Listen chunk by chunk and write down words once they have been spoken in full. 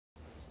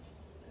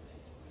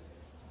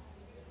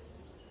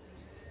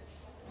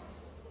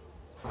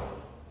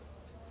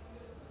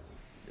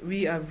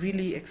we are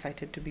really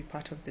excited to be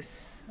part of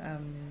this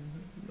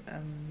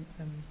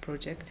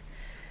project.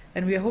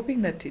 And we are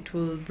hoping that it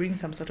will bring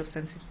some sort of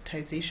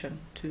sensitization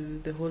to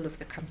the whole of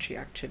the country,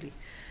 actually,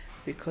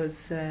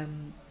 because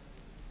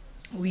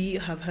we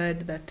have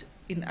heard that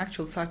in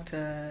actual fact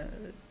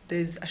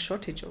there's a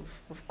shortage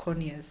of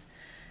corneas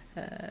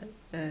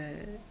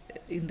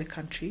in the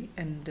country,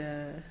 and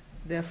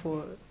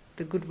therefore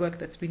the good work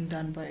that's been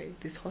done by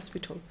this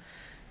hospital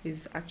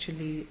is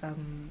actually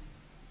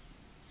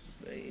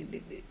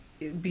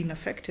being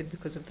affected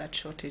because of that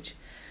shortage.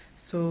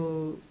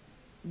 So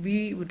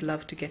we would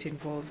love to get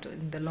involved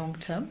in the long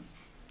term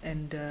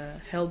and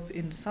help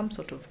in some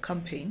sort of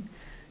campaign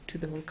to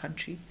the whole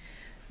country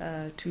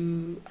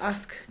to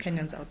ask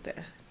Kenyans out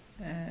there,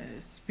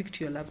 speak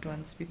to your loved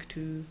ones, speak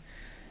to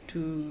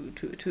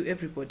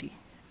everybody,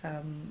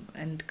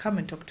 and come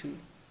and talk to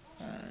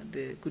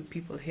the good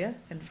people here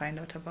and find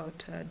out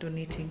about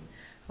donating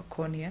a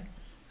cornea,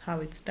 how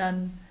it's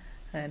done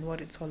and what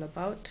it's all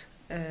about.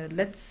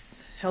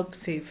 Let's help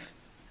save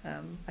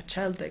a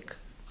child like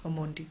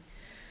Omondi,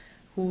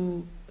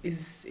 who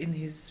is in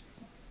his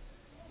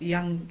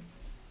young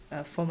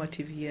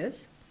formative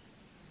years,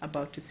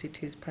 about to sit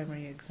his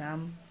primary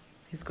exam.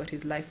 He's got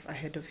his life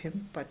ahead of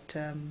him, but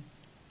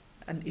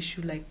an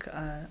issue like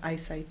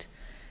eyesight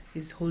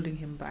is holding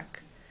him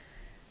back.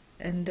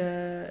 And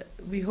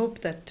we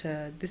hope that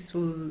this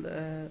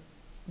will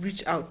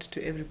reach out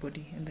to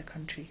everybody in the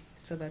country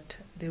so that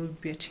there will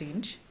be a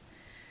change,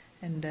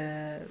 and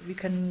we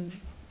can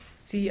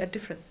see a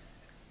difference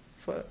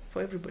for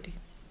everybody.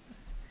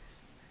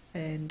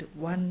 And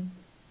one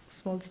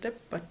small step,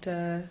 but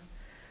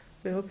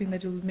we're hoping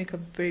that it will make a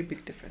very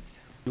big difference.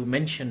 You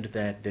mentioned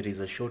that there is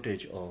a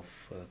shortage of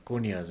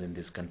corneas in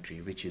this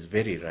country, which is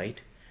very right.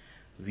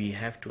 We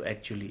have to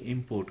actually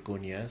import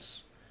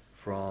corneas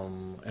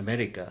from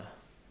America,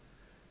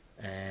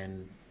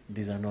 and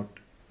these are not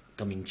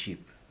coming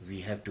cheap.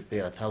 We have to pay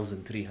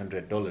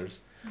 $1,300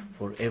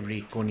 for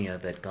every cornea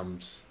that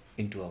comes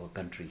into our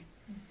country.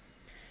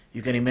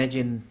 You can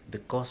imagine the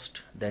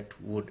cost that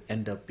would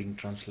end up being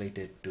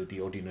translated to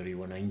the ordinary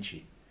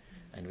wananchi,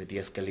 and with the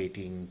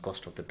escalating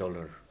cost of the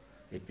dollar,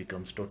 it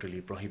becomes totally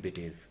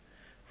prohibitive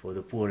for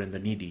the poor and the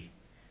needy,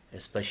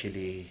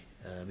 especially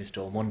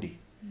Mr. Omondi,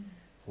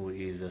 who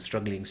is a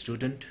struggling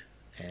student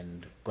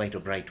and quite a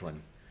bright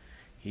one.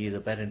 He is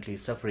apparently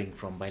suffering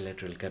from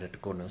bilateral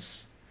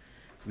keratoconus,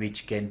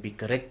 which can be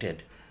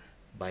corrected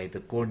by the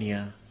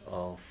cornea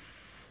of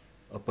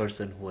a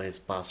person who has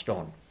passed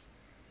on.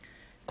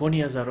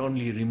 Corneas are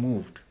only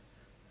removed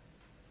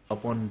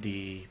upon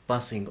the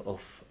passing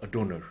of a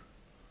donor,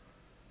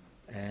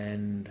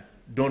 and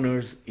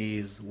donors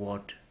is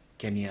what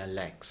Kenya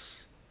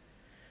lacks,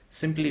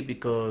 simply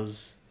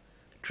because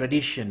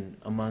tradition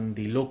among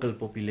the local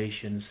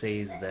population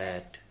says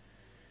that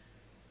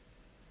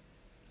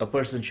a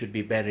person should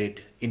be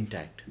buried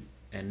intact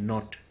and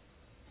not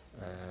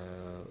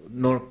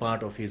nor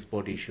part of his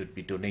body should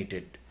be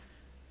donated.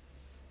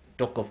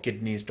 Talk of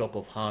kidneys, talk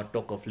of heart,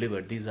 talk of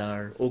liver, these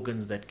are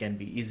organs that can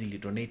be easily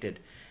donated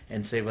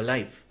and save a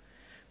life.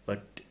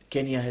 But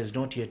Kenya has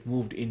not yet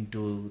moved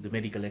into the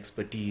medical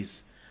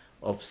expertise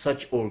of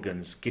such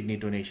organs, kidney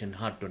donation,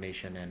 heart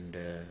donation, and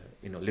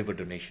liver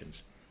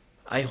donations.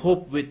 I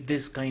hope with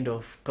this kind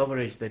of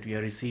coverage that we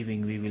are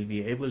receiving, we will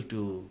be able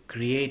to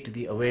create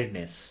the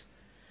awareness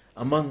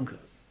among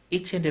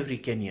each and every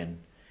Kenyan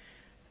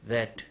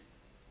that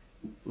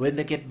when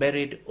they get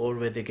buried or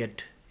when they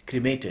get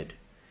cremated,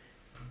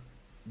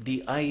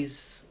 the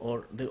eyes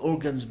or the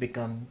organs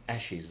become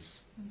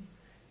ashes.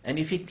 And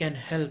if it can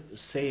help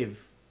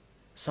save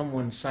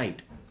someone's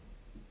sight,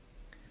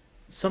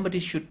 somebody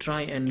should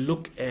try and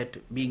look at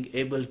being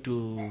able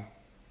to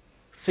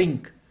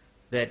think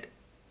that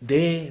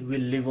they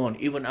will live on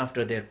even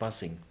after their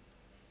passing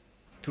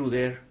through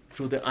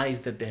the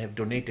eyes that they have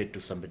donated to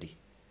somebody.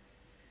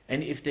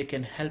 And if they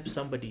can help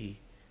somebody,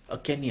 a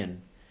Kenyan,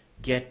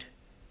 get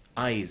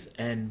eyes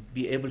and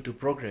be able to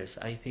progress,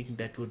 I think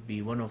that would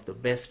be one of the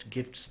best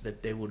gifts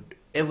that they would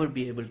ever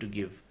be able to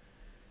give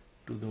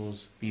to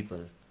those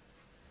people.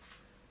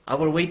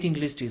 Our waiting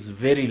list is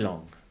very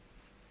long.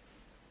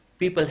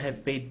 People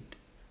have paid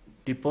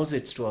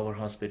deposits to our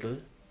hospital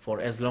for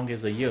as long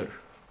as a year.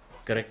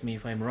 Correct me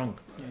if I'm wrong.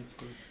 Yeah, it's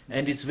good.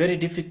 And it's very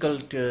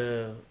difficult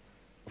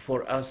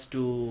for us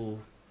to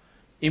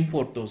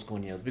import those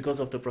corneas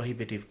because of the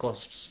prohibitive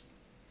costs.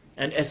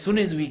 And as soon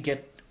as we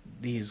get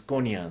these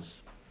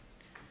corneas,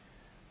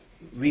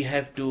 we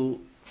have to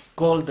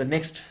call the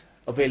next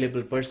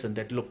available person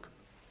that, look,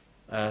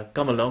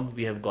 come along,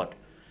 we have got.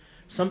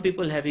 Some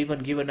people have even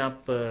given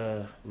up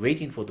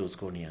waiting for those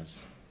corneas.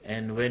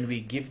 And when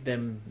we give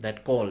them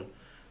that call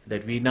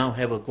that we now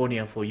have a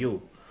cornea for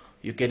you,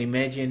 you can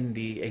imagine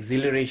the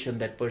exhilaration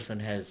that person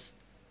has.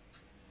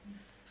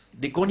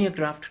 The cornea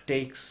graft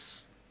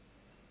takes,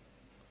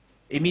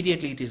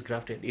 immediately it is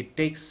grafted, it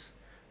takes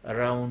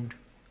around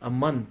a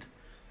month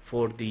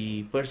for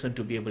the person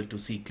to be able to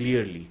see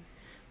clearly.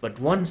 But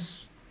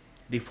once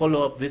the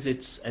follow-up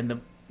visits and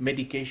the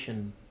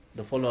medication,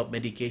 the follow-up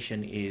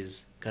medication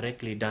is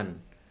correctly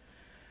done,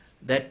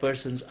 that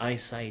person's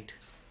eyesight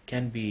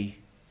can be,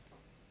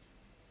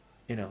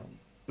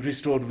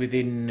 restored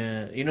within,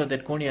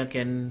 that cornea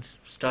can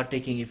start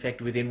taking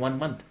effect within 1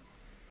 month.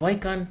 Why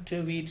can't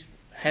we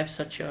have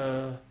such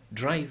a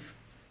drive,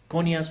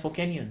 corneas for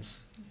Kenyans?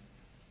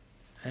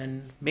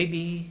 And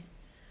maybe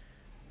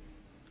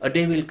a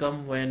day will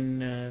come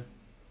when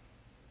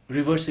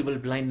reversible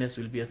blindness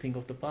will be a thing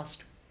of the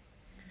past.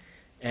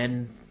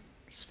 And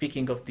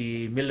speaking of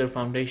the Miller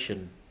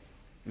Foundation,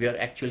 we are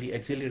actually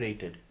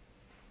exhilarated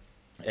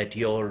at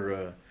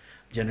your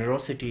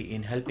generosity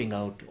in helping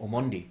out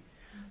Omondi.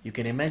 You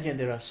can imagine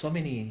there are so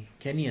many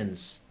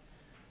Kenyans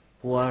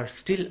who are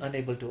still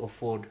unable to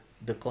afford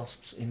the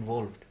costs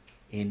involved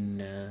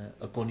in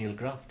a corneal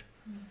graft.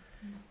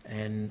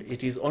 And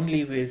it is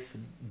only with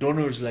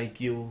donors like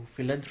you,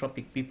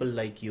 philanthropic people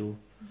like you,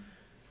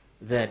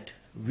 that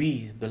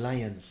we, the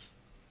Lions,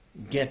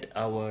 get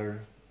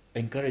our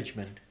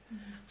encouragement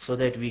so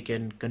that we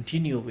can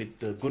continue with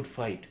the good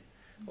fight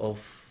of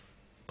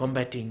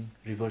combating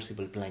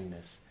reversible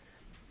blindness.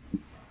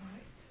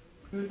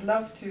 We would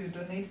love to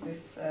donate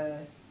this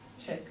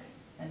check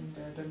and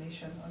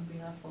donation on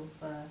behalf of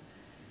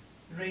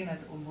Reynard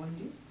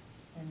Omondi,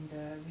 and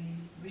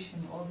we wish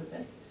him all the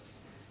best,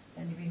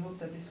 and we hope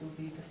that this will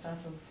be the start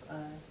of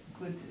a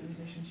good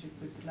relationship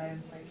with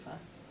Lions Sight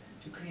Fast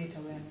to create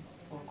awareness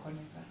for cornea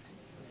grafting.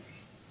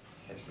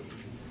 Absolutely.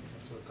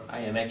 I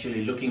am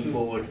actually looking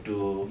forward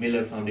to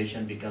Miller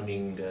Foundation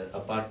becoming a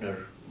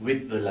partner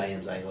with the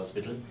Lions Eye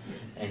Hospital,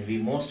 and we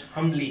most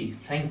humbly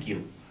thank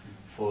you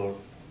for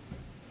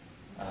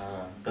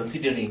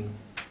considering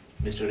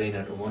Mr.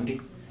 Reynard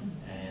Omondi,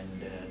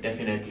 and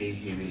definitely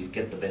he will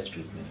get the best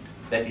treatment.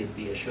 That is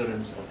the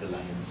assurance of the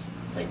Lions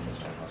Sight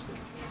Fast Eye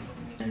Hospital.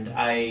 And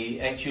I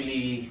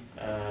actually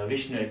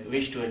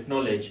wish to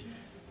acknowledge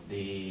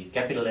the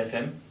Capital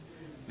FM,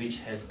 which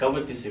has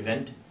covered this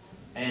event,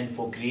 and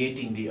for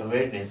creating the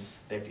awareness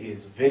that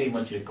is very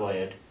much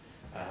required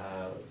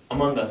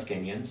among us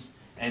Kenyans,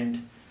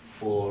 and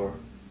for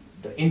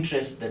the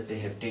interest that they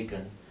have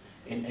taken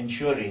in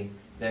ensuring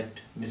that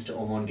Mr.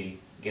 Omondi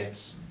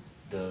gets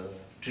the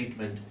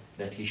treatment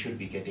that he should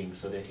be getting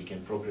so that he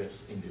can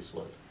progress in this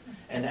world.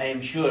 And I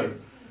am sure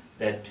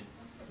that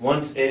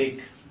once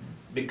Eric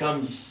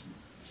becomes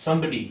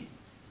somebody,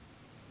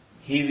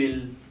 he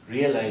will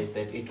realize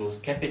that it was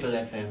Capital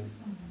FM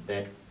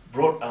that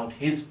brought out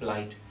his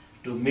plight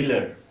to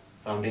Miller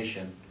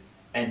Foundation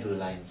and to the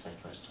Lions Sight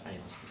Fast Eye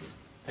Hospital.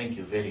 Thank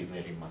you very,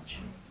 very much.